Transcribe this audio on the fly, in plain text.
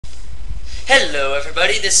Hello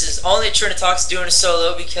everybody, this is only Trinitox doing a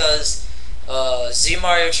solo because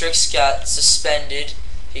Z-Marotrix got suspended.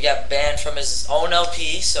 He got banned from his own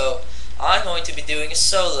LP, so I'm going to be doing a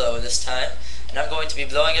solo this time. And I'm going to be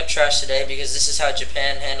blowing up trash today because this is how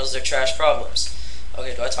Japan handles their trash problems.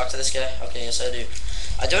 Okay, do I talk to this guy? Okay, yes I do.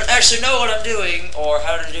 I don't actually know what I'm doing or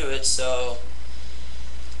how to do it, so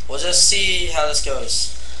we'll just see how this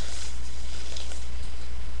goes.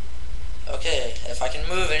 Okay, if I can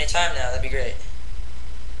move anytime now, that'd be great.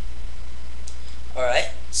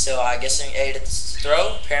 Alright, so I'm guessing A to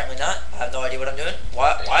throw. Apparently not. I have no idea what I'm doing.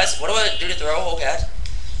 What do I do to throw? Oh god.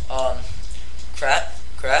 Crap.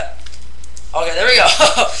 Okay, there we go.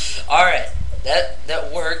 Alright,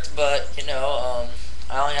 that worked, but you know,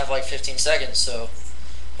 I only have like 15 seconds, so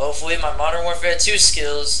hopefully my Modern Warfare 2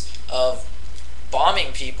 skills of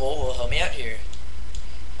bombing people will help me out here.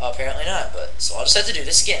 Apparently not, but so I'll just have to do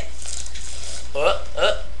this again. Oh,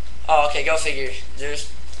 okay, go figure.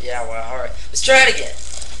 Yeah, well, alright. Let's try it again.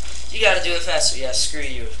 You gotta do it faster. Yeah, screw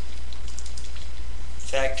you.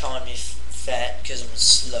 Fat calling me fat because I'm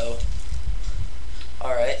slow.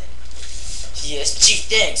 Alright. Yes, gee,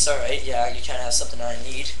 thanks. Alright, yeah, you kinda have something I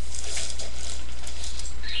need.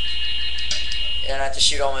 And I have to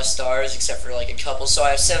shoot all my stars except for like a couple. So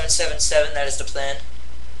I have 777, that is the plan.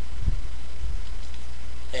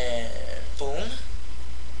 And boom.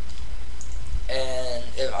 And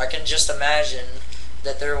if I can just imagine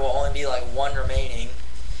that there will only be like one remaining,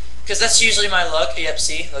 because that's usually my luck. Yep,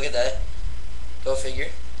 see, look at that. Go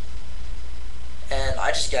figure. And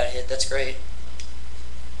I just got hit. That's great.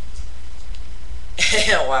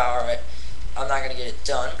 Wow. All right. I'm not gonna get it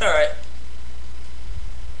done. All right.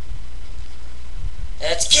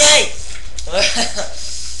 That's gay.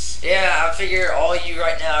 Yeah, I figure all you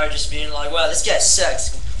right now are just being like, wow, this guy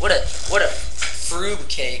sucks. What a froob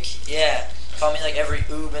cake. Yeah. Call me like every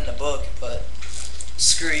oob in the book, but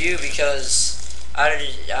screw you because I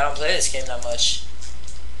don't play this game that much.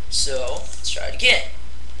 So let's try it again.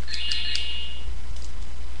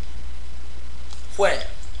 When?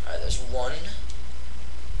 Alright, there's one.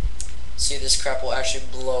 See, this crap will actually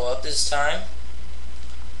blow up this time.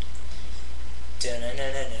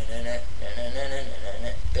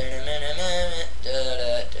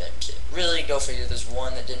 Really, go figure. There's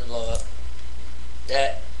one that didn't blow up.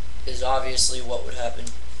 That is obviously what would happen.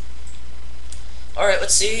 Alright,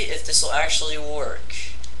 let's see if this will actually work.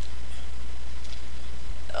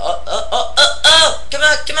 Oh! Come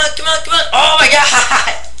on! Oh my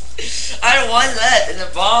god! I had one left, and the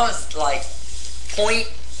bomb is like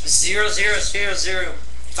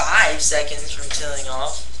 0.00005 seconds from killing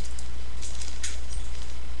off.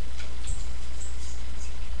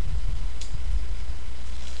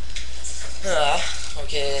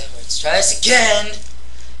 Okay, let's try this again.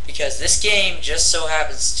 Because this game just so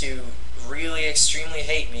happens to really extremely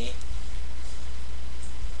hate me.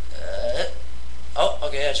 Oh,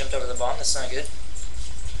 okay, I jumped over the bomb. That's not good.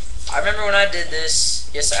 I remember when I did this.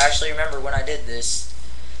 Yes, I actually remember when I did this.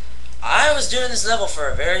 I was doing this level for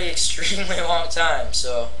a very extremely long time,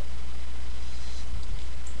 so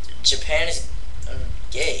Japan is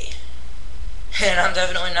gay. And I'm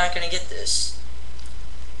definitely not going to get this.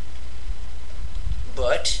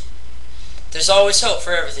 But there's always hope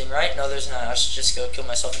for everything, right? No, there's not. I should just go kill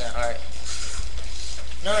myself now. Alright.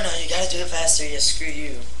 No, you gotta do it faster. Yeah, screw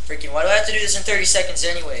you. Freaking, why do I have to do this in 30 seconds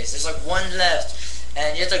anyways? There's like one left,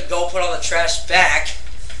 and you have to go put all the trash back.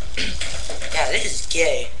 God, this is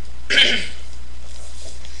gay.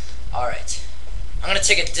 Alright. I'm gonna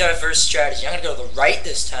take a diverse strategy. I'm gonna go to the right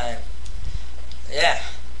this time. Yeah.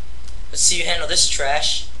 Let's see you handle this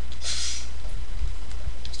trash. Just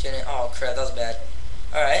kidding. Oh, crap, that was bad.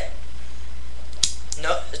 Alright.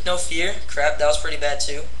 No, there's no fear. Crap, that was pretty bad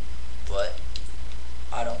too. But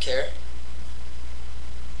I don't care.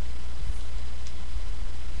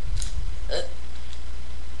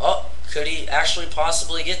 Oh, could he actually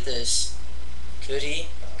possibly get this? Could he?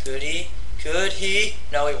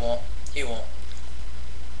 No, he won't. He won't.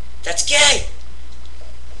 That's gay!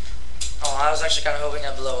 Oh, I was actually kind of hoping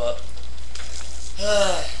I'd blow up.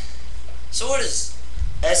 So what does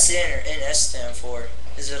SN or NS stand for?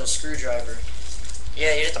 His little screwdriver.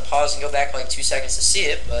 Yeah, you have to pause and go back like 2 seconds to see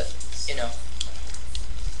it, but, you know.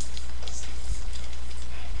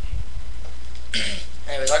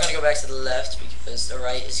 Anyways, I'm going to go back to the left because the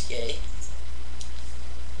right is gay.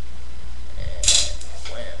 And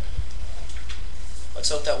wham. Let's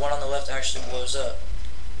hope that one on the left actually blows up.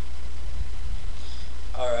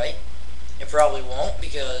 Alright. It probably won't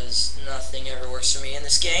because nothing ever works for me in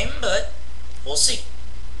this game, but we'll see.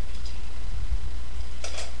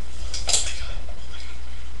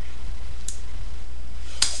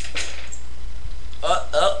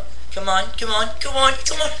 Come on, come on, come on,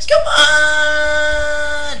 come on, come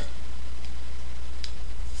on!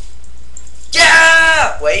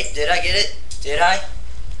 Yeah! Wait, did I get it? Did I?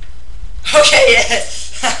 Okay, yeah!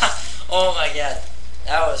 Oh my god.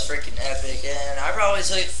 That was freaking epic, and I probably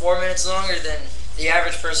took 4 minutes longer than the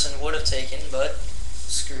average person would have taken, but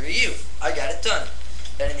screw you. I got it done.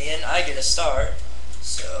 And in the end, I get a star.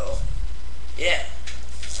 So, yeah.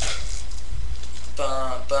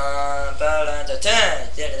 Bum, bum, ba, da, da, da,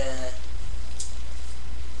 da, da.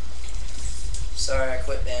 Sorry, I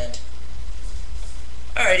quit band.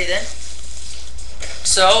 Alrighty then.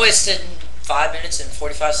 So I wasted 5 minutes and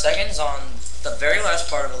 45 seconds on the very last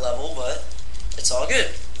part of a level, but it's all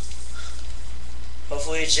good.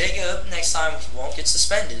 Hopefully Jacob next time won't get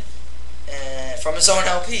suspended from his own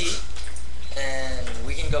LP, and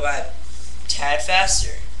we can go by a tad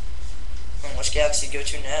faster. Which galaxy to go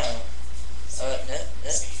to now?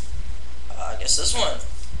 I guess this one,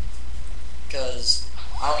 because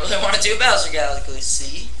I don't really want to do Bowser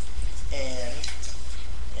Galaxy, and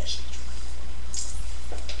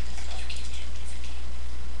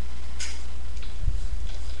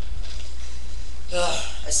yeah.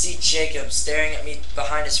 I see Jacob staring at me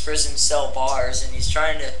behind his prison cell bars, and he's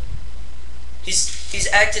trying to. He's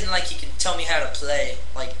acting like he can tell me how to play.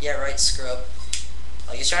 Like, yeah, right, scrub.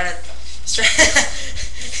 Like he's trying to.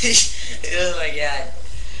 Oh my god.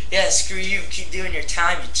 Yeah, screw you. Keep doing your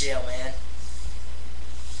time, you jail man.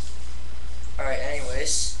 Alright,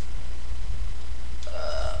 anyways.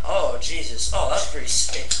 Oh, Jesus. Oh, that was pretty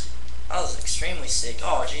sick. That was extremely sick.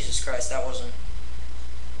 Oh, Jesus Christ, that wasn't.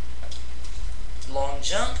 Long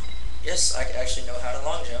jump. Yes, I actually know how to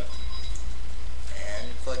long jump.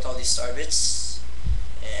 And collect all these star bits.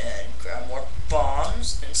 And grab more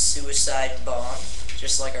bombs. And suicide bomb.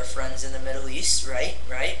 Just like our friends in the Middle East, right?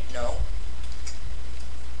 Right? No.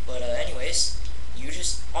 But anyways, you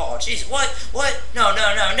just. Oh, jeez, what? What? No,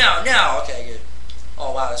 no, no, no, no. Okay, good.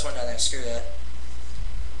 Oh wow, this one down there. Screw that.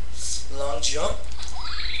 Long jump.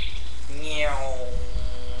 Meow.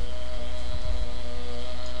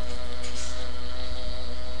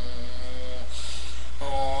 Oh,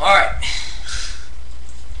 all right.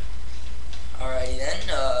 Alrighty then.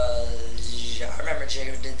 I remember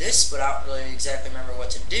Jacob did this, but I don't really exactly remember what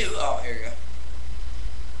to do. Oh, here we go.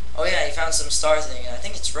 Oh yeah, he found some star thing, and I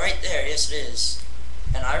think it's right there. Yes, it is.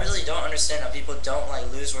 And I really don't understand how people don't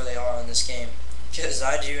like lose where they are in this game, because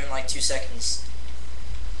I do in like 2 seconds.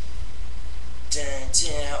 Dun,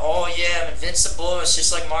 dun. Oh yeah, I'm invincible. It's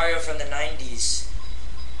just like Mario from the 90s.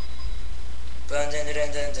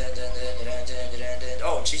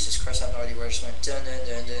 Oh Jesus Christ, I have no idea where I just went.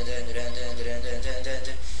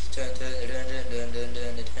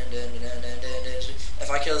 If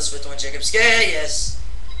I kill this with one Jacob scare, yes.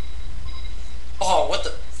 Oh, what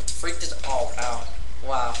the freak did? Oh, wow.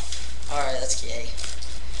 Wow. Alright, that's gay.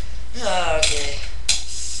 Okay.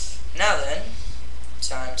 Now then,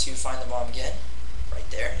 time to find the bomb again. Right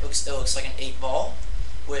there. It looks like an 8-ball.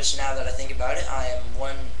 Which, now that I think about it, I am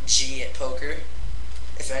 1G at poker.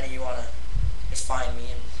 If any of you want to find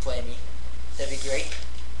me and play me, that'd be great.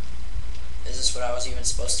 Is this what I was even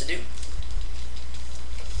supposed to do?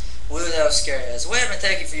 Woo, that was scary. As a way of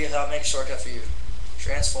thank you for your help, make a shortcut for you.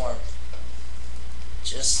 Transform.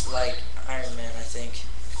 Just like Iron Man, I think.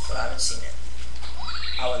 But I haven't seen it.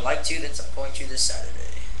 I would like to, that's I'm going to this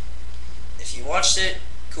Saturday. If you watched it,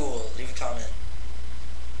 cool. Leave a comment.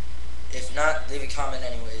 If not, leave a comment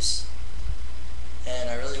anyways. And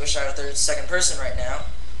I really wish I had a second person right now,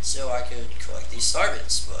 so I could collect these star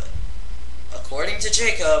bits, but according to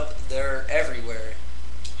Jacob, they're everywhere.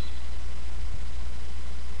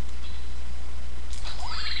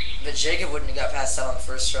 But Jacob wouldn't have got past that on the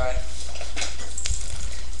first try.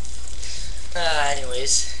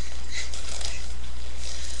 Anyways.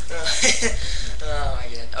 Oh my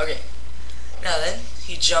god. Okay. Now then,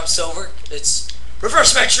 he jumps over. It's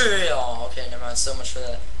reverse matrix! Oh, okay, never mind. So much for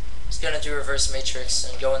that. He's gonna do reverse matrix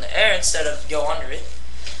and go in the air instead of go under it.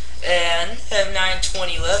 And have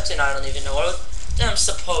 920 left, and I don't even know what I'm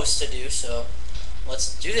supposed to do, so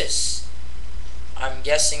let's do this. I'm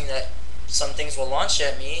guessing that some things will launch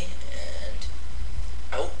at me, and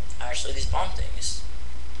oh, actually these bomb things.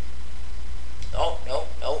 Oh, no,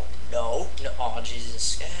 no, no, no. Oh,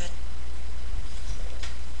 Jesus, God.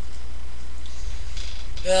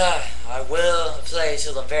 I will play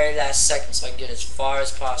till the very last second so I can get as far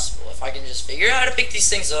as possible. If I can just figure out how to pick these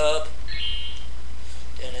things up.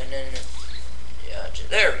 Yeah,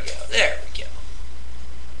 there we go. There we go.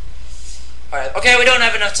 Alright, okay, we don't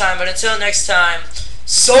have enough time, but until next time,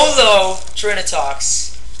 Solo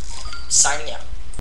Trinitox signing out.